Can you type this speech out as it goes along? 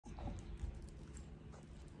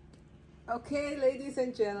Okay, ladies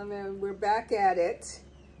and gentlemen, we're back at it.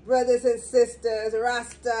 Brothers and sisters,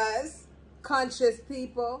 Rastas, conscious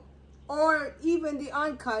people, or even the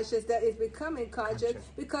unconscious that is becoming conscious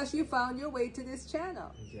because you found your way to this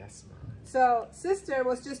channel. Yes, ma'am. So, sister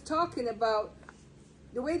was just talking about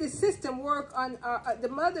the way the system works on the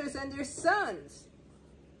mothers and their sons.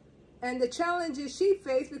 And the challenges she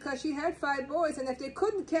faced because she had 5 boys, and if they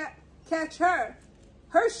couldn't catch her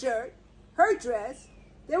shirt, her dress,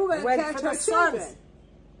 they were going to catch her children. Sons.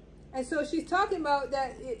 And so she's talking about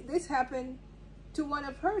that this happened to one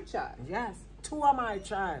of her child. Yes, 2 of my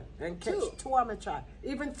child. Then catch 2 of my child.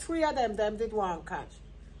 Even 3 of them did one catch.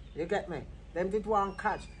 You get me? Them did one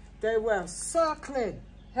catch. They were circling.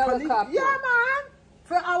 Helicopter. Yeah, man.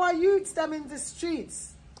 For our youths, them in the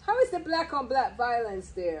streets. How is the black on black violence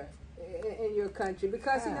there in your country?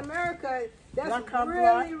 Because in America, that's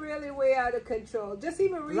really way out of control. Just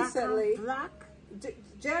even recently,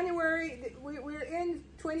 January, we're in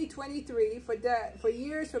 2023. For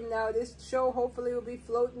years from now, this show hopefully will be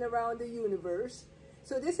floating around the universe.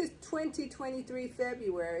 So this is 2023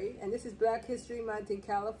 February, and this is Black History Month in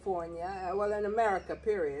California, well, in America,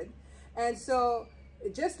 period. And so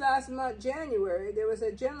just last month, January, there was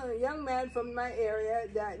a young man from my area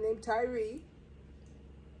named Tyree,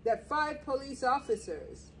 that 5 police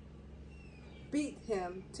officers beat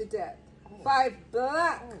him to death. 5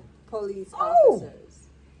 black police officers.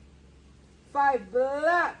 5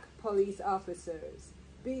 black police officers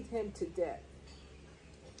beat him to death.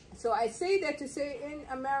 So I say that to say in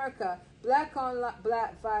America, black on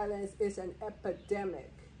black violence is an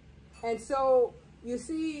epidemic. And so you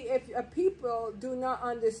see, if people do not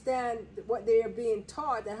understand what they are being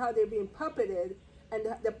taught and how they're being puppeted, and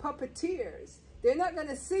the puppeteers, they're not going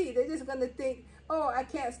to see. They're just going to think, oh, I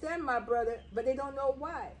can't stand my brother, but they don't know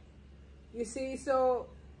why. You see, so,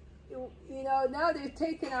 you know, now they've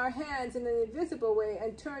taken our hands in an invisible way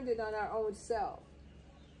and turned it on our own self.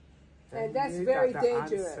 And that's very dangerous.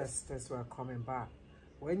 The ancestors were coming back.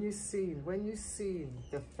 When you seen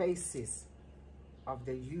the faces of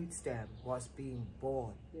the youths that was being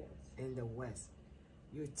born in the West,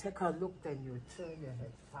 you take a look, then you turn your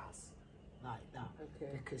head fast like that,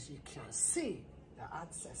 because you can see the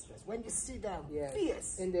ancestors. When you see them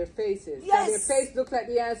fierce in their faces, and their face looks like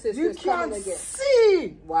the ancestors. You can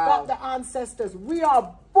see that the ancestors. We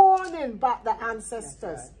are born in back the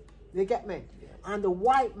ancestors. Right. You get me? Yes. And the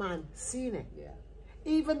white man seen it. Yeah.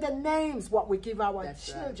 Even the names what we give our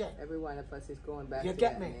children. Right. Every one of us is going back. You to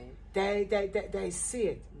get that me? Name. They see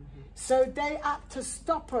it. So they have to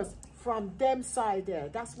stop us from them side there.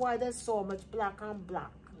 That's why there's so much black on black.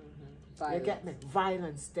 You get me?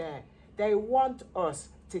 Violence there. They want us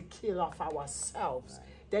to kill off ourselves.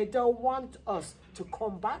 Right. They don't want us to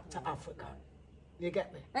come back to Africa. You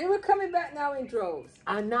get me? And we're coming back now in droves.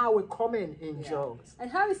 And now we're coming in droves.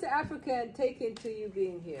 And how is the African taking to you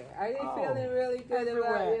being here? Are they feeling really good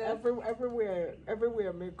about you?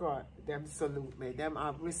 Everywhere me God, them salute me. Them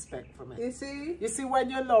have respect for me. You see? You see,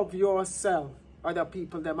 when you love yourself, other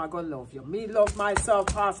people, them are going to love you. Me love myself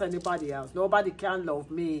past anybody else. Nobody can love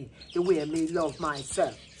me the way me love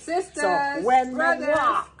myself. Sisters, so when brothers, we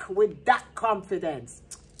walk with that confidence,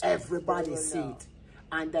 everybody see it.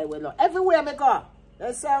 And they will love. Everywhere me go,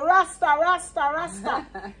 they say, Rasta, Rasta,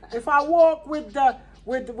 Rasta. If I walk with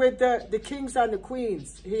the kings and the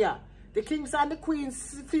queens here, the kings and the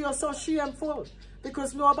queens feel so shameful.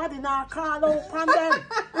 Because nobody now call out upon them.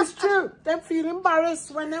 It's true. Them feel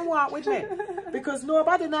embarrassed when they walk with me. Because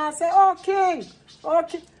nobody now say, oh, king, oh,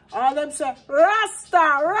 king. All them say,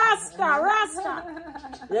 Rasta, Rasta,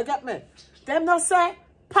 Rasta. You get me? Them not say,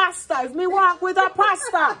 pastor. If me walk with a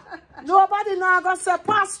pastor, nobody now gonna say,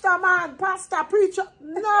 pastor, man, pastor, preacher.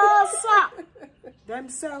 No, sir. Them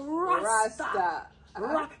say, Rasta.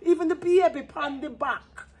 Even the baby on the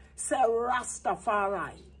back say,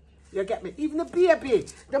 Rastafari. You get me? Even the baby,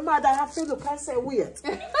 the mother have to look and say, wait.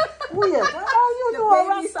 Wait. Oh, you know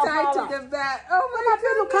Rastafari. To the back. Oh, my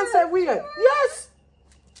God. Look and say, wait. Yes.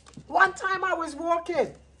 One time I was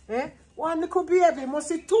walking. One little baby must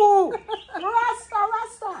see 2. Rasta,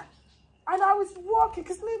 Rasta. And I was walking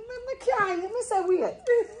because me can't. Me say, wait.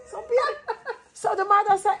 So the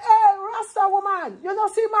mother said, hey, Rasta woman, you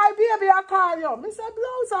don't see my baby, I call you. Me say,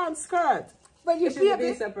 blouse and skirt. But you shouldn't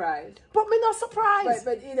be surprised. But me not surprised.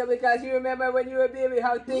 But you know, because you remember when you were a baby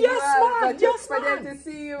how things were. But yes, for them to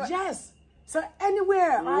see you. Yes. So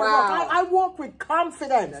anywhere I walk with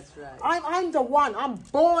confidence. That's right. I'm the one. I'm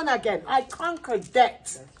born again. I conquer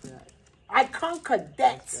death. That's right. I conquer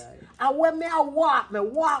death. Right. And when I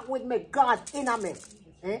walk with me God in me.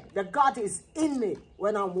 The God is in me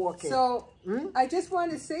when I'm walking. So I just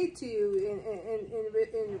want to say to you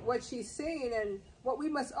in what she's saying, and what we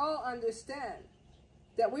must all understand,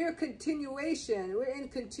 that we're in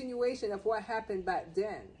continuation of what happened back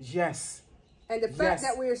then. Yes. And the fact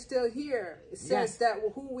that we're still here says that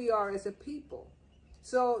who we are as a people.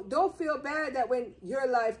 So don't feel bad that when your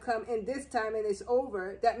life comes in this time and it's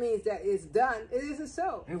over, that means that it's done. It isn't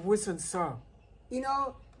so. It wasn't so. You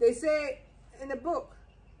know, they say in the book,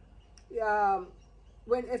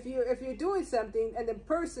 if you're doing something and the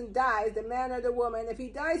person dies, the man or the woman, if he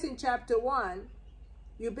dies in chapter 1,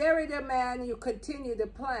 you bury the man, you continue the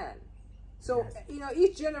plan. So, you know,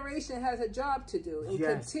 each generation has a job to do in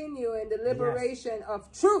continuing the liberation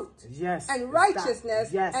of truth and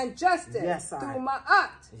righteousness and justice through MAAT.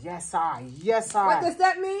 Yes, I. Yes, I. What does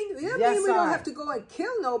that mean? It doesn't mean we don't have to go and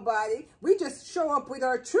kill nobody. We just show up with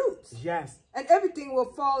our truth. Yes. And everything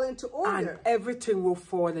will fall into order. And everything will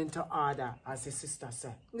fall into order, as the sister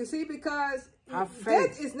said. You see, because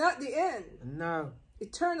death is not the end. No.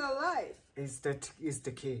 Eternal life is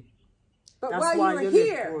the key. But that's while you're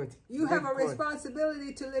here, you have a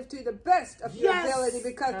responsibility to live to the best of your ability,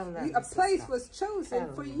 because a place was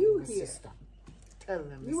chosen for you here.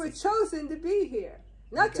 You were chosen to be here.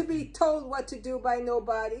 Not to be told what to do by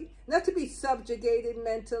nobody. Not to be subjugated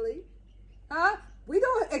mentally. Huh? We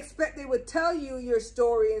don't expect they would tell you your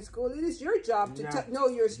story in school. It is your job to know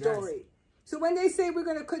your story. So when they say we're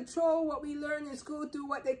going to control what we learn in school through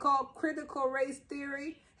what they call critical race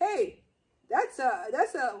theory, hey, that's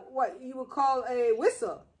a what you would call a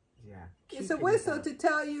whistle. Yeah. It's a whistle to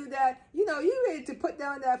tell you that, you know, you ready to put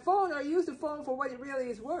down that phone or use the phone for what it really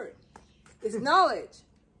is worth. It's knowledge.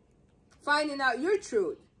 Finding out your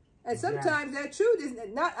truth. And sometimes that truth is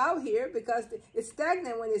not out here because it's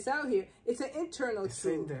stagnant when it's out here. It's an internal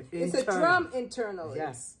truth. It's a drum internally.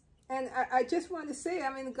 Yes. And I just want to say,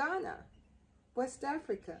 I'm in Ghana, West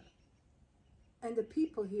Africa. And the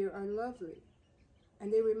people here are lovely.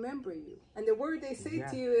 And they remember you. And the word they say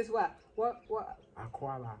to you is what? What?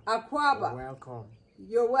 Akwaba. Akwaba. You're welcome.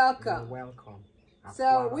 You're welcome. You're welcome. Akwaba.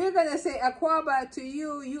 So we're going to say Akwaba to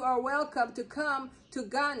you. You are welcome to come to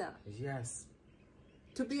Ghana. Yes.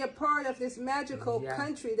 To be a part of this magical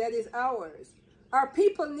country that is ours. Our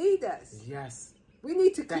people need us. Yes. We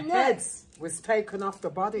need to connect. The head was taken off the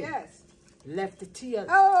body. Yes. Left the tail.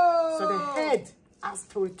 Oh. So the head has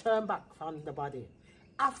to return back from the body.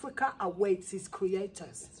 Africa awaits its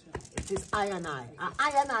creators. Right. It is I and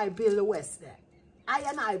I build the West there. I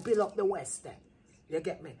and I build up the West there. You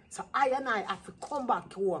get me? So I and I have to come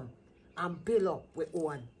back home and build up with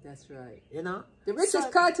one. That's right. You know? The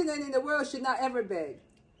richest continent in the world should not ever beg.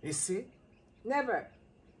 You see? Never.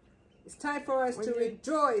 It's time for us to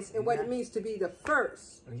rejoice in what it means to be the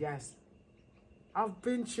first. Yes. I've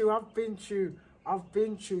been through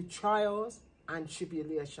trials and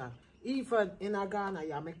tribulation. Even in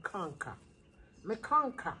Ghana, me conquer. Me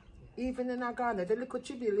conquer. Even in Ghana, the little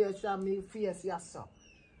tribulation me face, yes, sir.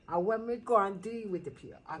 And when me go and deal with the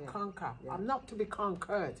people, I conquer. I'm not to be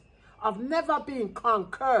conquered. I've never been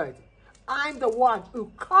conquered. I'm the one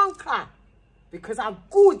who conquer. Because I'm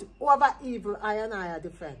good over evil, I and I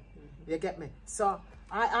defend. You get me? So,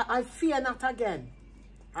 I fear not again.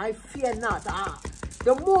 I fear not.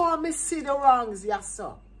 The more me see the wrongs, yes,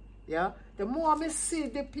 sir. Yeah? The more me see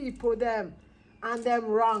the people them and them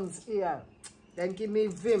wrongs here, then give me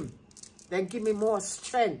vim. Then give me more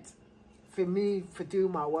strength for me to do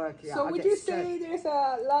my work here. So would you say there's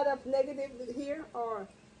a lot of negative here, or?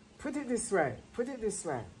 Put it this way.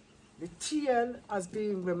 The tail has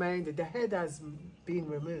been remained, the head has been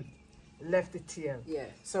removed. Left the tail. Yes.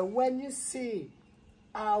 So when you see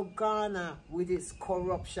how Ghana with its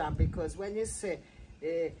corruption, because when you say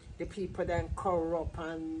the people then corrupt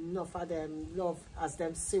and enough of them love as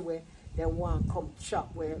them see where they want come chop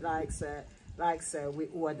where like say we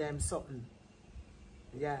owe them something.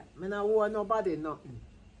 Yeah, me not owe nobody nothing.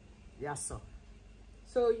 Yes, sir.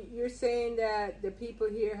 So you're saying that the people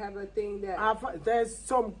here have a thing that there's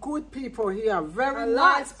some good people here, very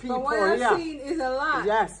nice people here. But what I've seen is a lot.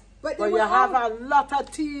 Yes, but you have a lot of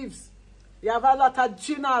thieves. You have a lot of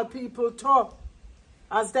general people too.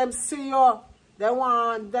 As them see you, they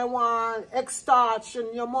want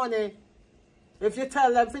extortion your money. If you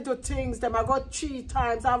tell them to do things, they might go 3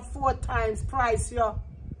 times and 4 times price you.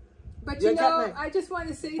 But you know, I just want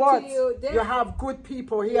to say to you, you have good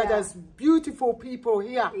people here. There's beautiful people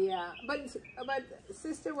here. Yeah, but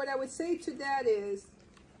sister, what I would say to that is,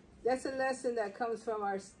 that's a lesson that comes from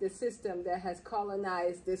the system that has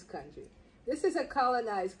colonized this country. This is a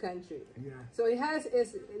colonized country. Yeah. So it has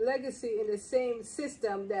its legacy in the same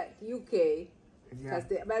system that UK. Yeah.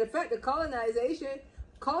 Matter of fact, the colonization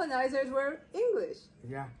colonizers were English.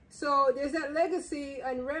 Yeah. So there's that legacy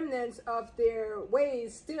and remnants of their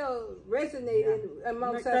ways still resonating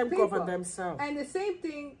amongst our people. Govern themselves. And the same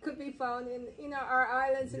thing could be found in our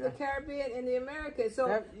islands in the Caribbean and the Americas. So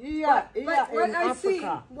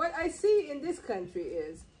what I see in this country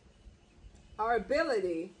is our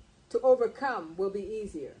ability to overcome will be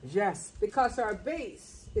easier. Yes. Because our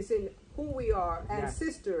base is in who we are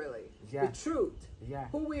ancestrally, the truth. Yeah.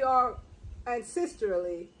 Who we are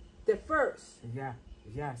ancestrally, the first. Yeah.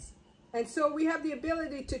 Yes. And so we have the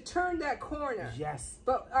ability to turn that corner. Yes.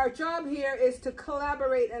 But our job here is to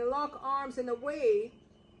collaborate and lock arms in a way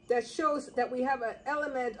that shows that we have an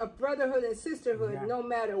element of brotherhood and sisterhood no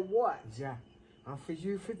matter what. Yeah. And for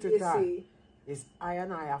you to do that, is I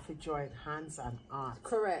and I have to join hands and heart.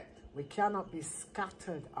 Correct. We cannot be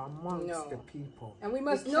scattered amongst the people. And we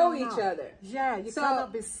must know each other. Yeah, you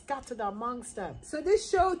cannot be scattered amongst them. So this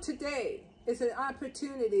show today is an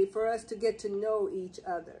opportunity for us to get to know each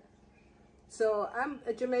other. So I'm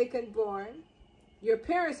a Jamaican born. Your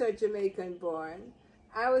parents are Jamaican born.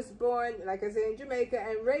 I was born, like I said, in Jamaica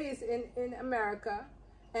and raised in America.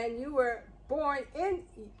 And you were born in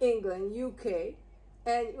England, UK.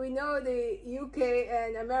 And we know the UK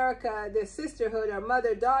and America, the sisterhood or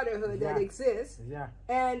mother-daughterhood that exists. Yeah.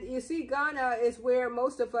 And you see, Ghana is where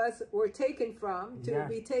most of us were taken from, to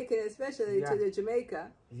be taken especially to the Jamaica.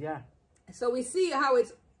 Yeah. So we see how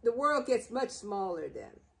the world gets much smaller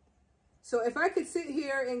then. So if I could sit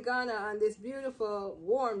here in Ghana on this beautiful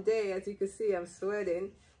warm day, as you can see, I'm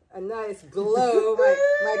sweating, a nice glow.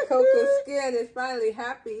 my cocoa skin is finally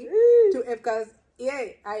happy because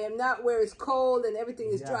I am not where it's cold and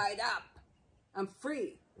everything is dried up. I'm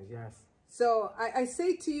free. Yes. So I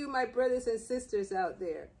say to you, my brothers and sisters out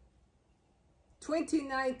there,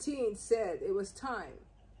 2019 said it was time.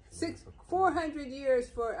 400 years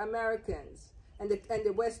for Americans and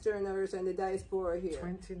the Westerners and the diaspora here.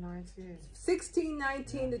 2019.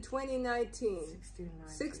 1619 to 2019.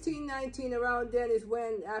 1619, around then is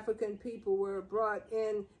when African people were brought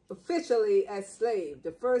in officially as slaves.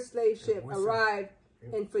 The first slave ship arrived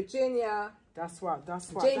in Virginia.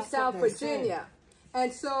 Jamestown, Virginia.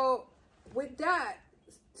 And so with that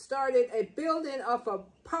started a building of a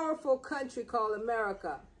powerful country called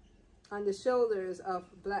America on the shoulders of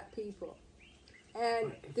black people.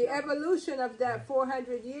 And the evolution of that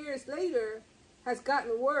 400 years later has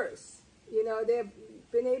gotten worse. You know, they've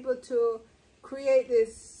been able to create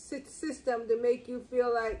this system to make you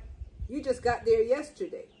feel like you just got there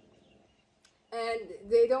yesterday. And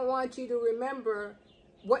they don't want you to remember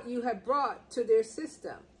what you have brought to their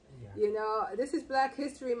system. Yeah. You know, this is Black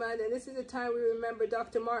History Month, and this is the time we remember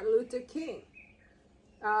Dr. Martin Luther King.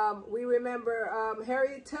 We remember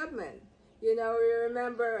Harriet Tubman. You know, we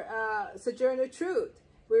remember Sojourner Truth.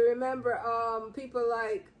 We remember people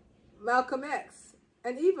like Malcolm X,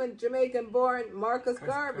 and even Jamaican-born Marcus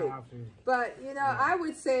Garvey. But, you know, I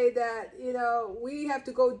would say that, you know, we have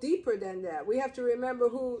to go deeper than that. We have to remember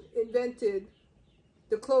who invented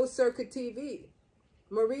the closed-circuit TV.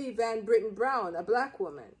 Marie Van Britten Brown, a black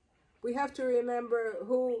woman. We have to remember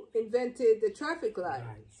who invented the traffic light.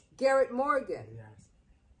 Garrett Morgan. Yes.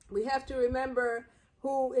 We have to remember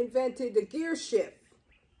who invented the gear shift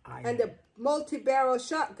and the multi-barrel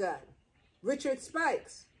shotgun, Richard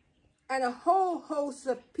Spikes, and a whole host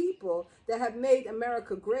of people that have made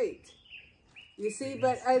America great. You see,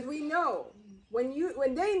 but as we know, when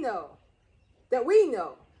they know that we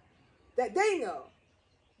know that they know,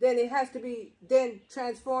 then it has to be then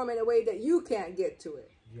transformed in a way that you can't get to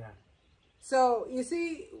it. Yeah. So you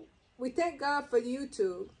see, we thank God for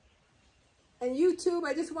YouTube. And YouTube,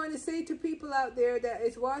 I just want to say to people out there that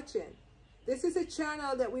is watching, this is a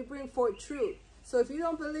channel that we bring forth truth. So if you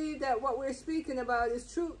don't believe that what we're speaking about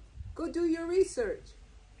is truth, go do your research.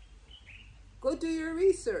 Go do your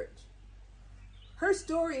research. Her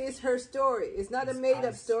story is her story. It's not a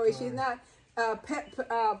made-up story. She's not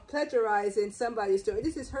plagiarizing somebody's story.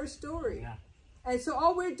 This is her story. Yeah. And so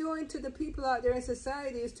all we're doing to the people out there in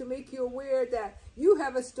society is to make you aware that you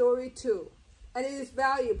have a story too. And it is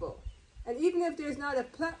valuable. And even if there's not a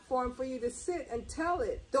platform for you to sit and tell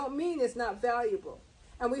it, don't mean it's not valuable.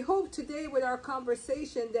 And we hope today with our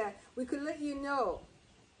conversation that we could let you know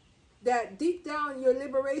that deep down your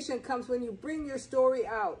liberation comes when you bring your story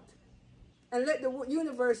out. And let the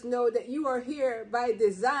universe know that you are here by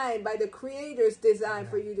design, by the Creator's design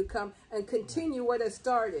for you to come and continue what has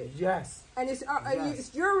started. Yes. And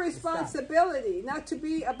it's your responsibility not to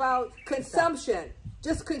be about consumption,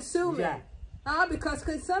 just consuming. Yeah. Because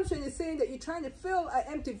consumption is saying that you're trying to fill an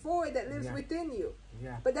empty void that lives within you.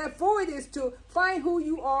 Yeah. But that void is to find who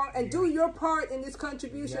you are and do your part in this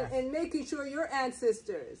contribution in making sure your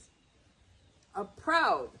ancestors are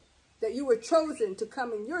proud that you were chosen to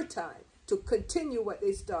come in your time to continue what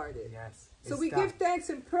they started. Yes. So we give thanks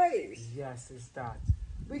and praise. Yes, it's that.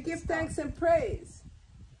 We give thanks and praise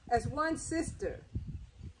as one sister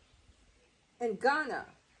in Ghana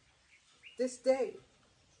this day.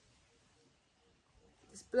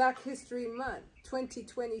 This Black History Month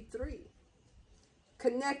 2023.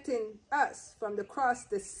 Connecting us from across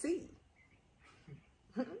the sea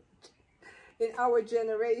in our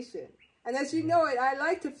generation. And as you know it, I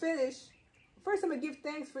like to finish. First, I'm going to give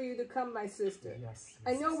thanks for you to come, my sister. Yes,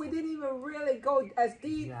 I know we didn't even really go as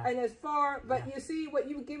deep and as far, but you see what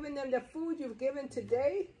you've given them, the food you've given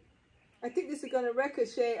today, I think this is going to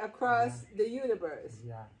ricochet across the universe.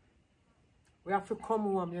 Yeah. We have to come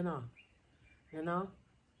home, you know. You know?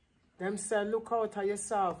 Them say, look out at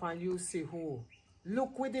yourself and you see who.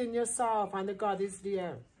 Look within yourself and the God is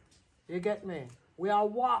there. You get me? We are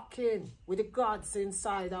walking with the gods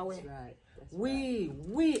inside our way. That's We,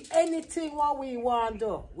 anything what we want to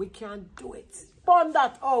do, we can do it. Burn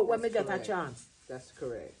that out when we get a chance. That's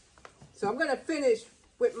correct. So I'm going to finish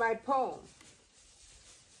with my poem.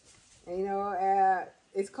 And, you know,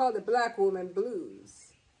 it's called The Black Woman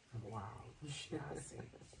Blues. Wow.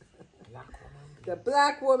 The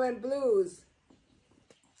Black Woman Blues.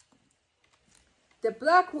 The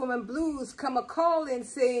Black Woman Blues come a-calling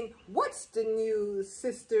saying, what's the news,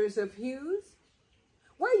 sisters of hues?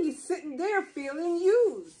 Why you sitting there feeling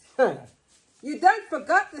used? You done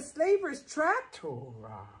forgot the slaver's trap?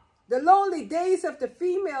 The lonely days of the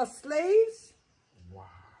female slaves? Wow.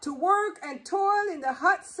 To work and toil in the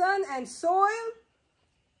hot sun and soil?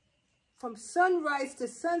 From sunrise to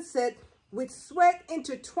sunset, with sweat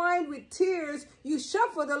intertwined with tears, you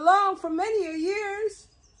shuffled along for many a years.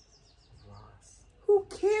 Who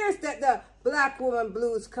cares that the Black Woman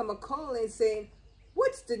Blues come a-calling saying,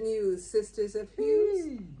 what's the news, sisters of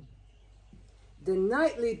hues? The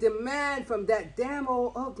nightly demand from that damn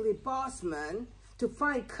old ugly boss man to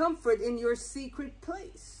find comfort in your secret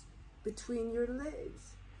place between your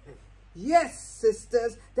legs. Yes,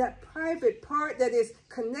 sisters, that private part that is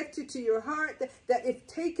connected to your heart, that if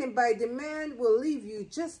taken by demand will leave you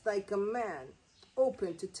just like a man,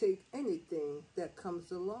 open to take anything that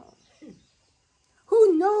comes along.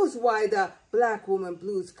 Who knows why the Black Woman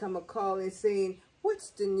Blues come a-calling saying, what's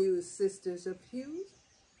the news, sisters of hues?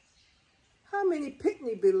 How many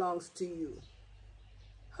pitney belongs to you?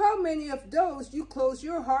 How many of those you close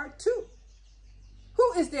your heart to?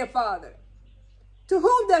 Who is their father? To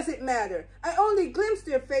whom does it matter? I only glimpsed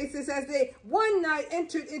their faces as they one night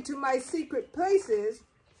entered into my secret places,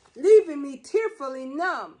 leaving me tearfully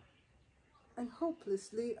numb and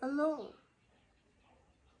hopelessly alone.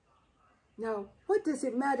 Now, what does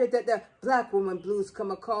it matter that the Black Woman Blues come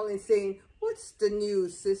a-calling saying, what's the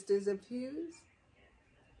news, sisters of hues?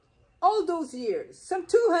 All those years, some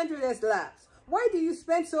 200 has lapsed. Why do you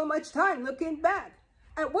spend so much time looking back?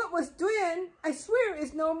 And what was then, I swear,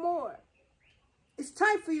 is no more. It's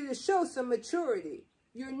time for you to show some maturity.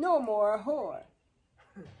 You're no more a whore.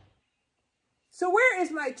 So where is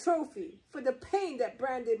my trophy for the pain that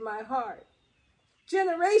branded my heart?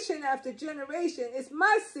 Generation after generation, it's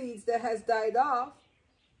my seeds that has died off,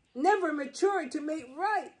 never matured to make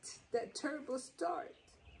right that turbo start.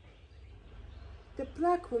 The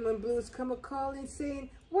Black Woman Blues come a-calling saying,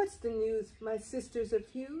 what's the news, my sisters of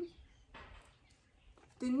hues?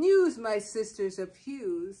 The news, my sisters of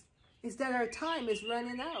hues, is that our time is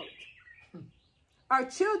running out. Our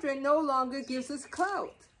children no longer gives us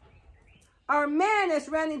clout. Our man has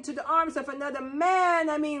ran into the arms of another man,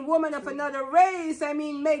 woman of another race,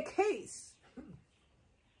 make haste.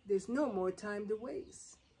 There's no more time to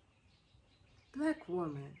waste. Black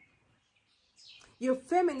woman, your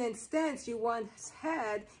feminine stance you once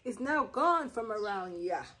had is now gone from around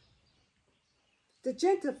ya. The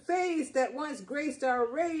gentle face that once graced our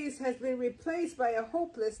race has been replaced by a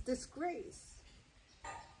hopeless disgrace.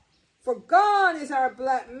 For gone is our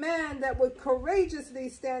black man that would courageously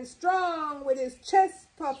stand strong with his chest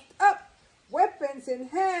puffed up, weapons in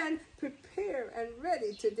hand, prepare and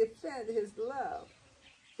ready to defend his love,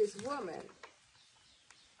 his woman,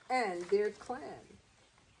 and their clan.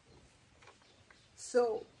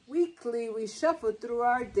 So weekly we shuffle through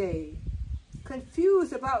our day,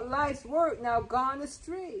 confused about life's work now gone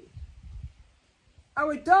astray.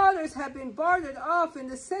 Our daughters have been bartered off in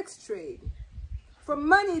the sex trade. For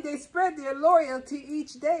money, they spread their loyalty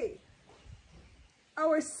each day.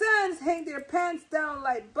 Our sons hang their pants down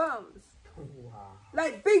like bums. Wow.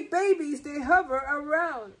 Like big babies, they hover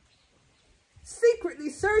around, secretly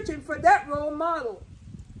searching for that role model.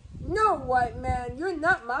 No, white man, you're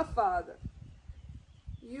not my father.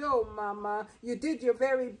 Yo, mama, you did your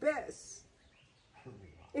very best.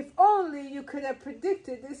 If only you could have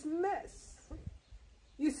predicted this mess.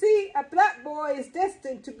 You see, a black boy is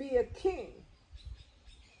destined to be a king.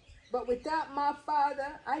 But without my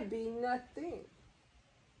father, I'd be nothing.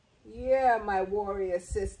 Yeah, my warrior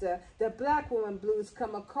sister, the black woman blues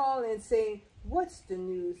come a-calling saying, what's the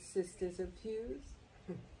news, sisters of Hughes?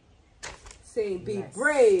 Saying, be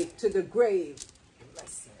brave to the grave.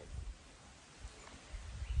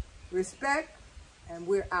 Respect, and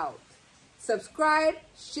we're out. Subscribe,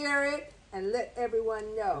 share it, and let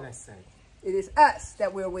everyone know. It is us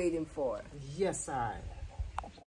that we're waiting for. Yes, I.